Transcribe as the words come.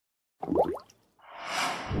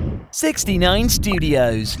69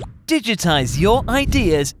 Studios. Digitize your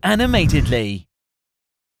ideas animatedly.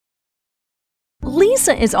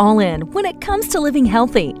 Lisa is all in when it comes to living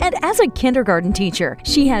healthy, and as a kindergarten teacher,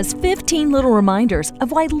 she has 15 little reminders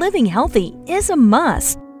of why living healthy is a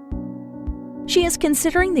must. She is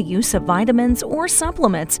considering the use of vitamins or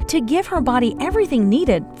supplements to give her body everything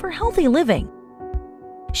needed for healthy living.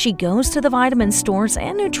 She goes to the vitamin stores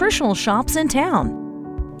and nutritional shops in town.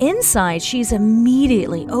 Inside, she's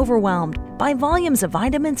immediately overwhelmed by volumes of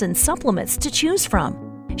vitamins and supplements to choose from.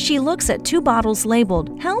 She looks at 2 bottles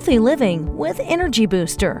labeled Healthy Living with Energy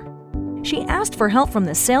Booster. She asked for help from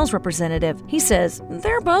the sales representative. He says,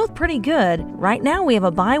 "They're both pretty good. Right now we have a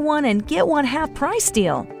buy one and get one half price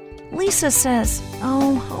deal." Lisa says,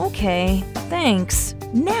 "Oh, okay, thanks."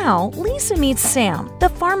 Now, Lisa meets Sam, the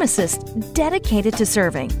pharmacist dedicated to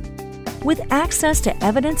serving. With access to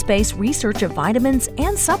evidence-based research of vitamins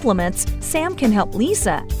and supplements, Sam can help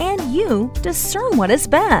Lisa and you discern what is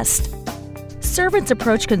best. Servants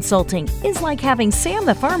Approach Consulting is like having Sam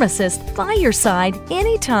the pharmacist by your side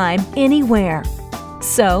anytime, anywhere.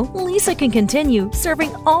 So, Lisa can continue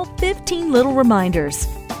serving all 15 little reminders.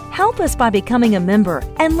 Help us by becoming a member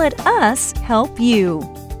and let us help you.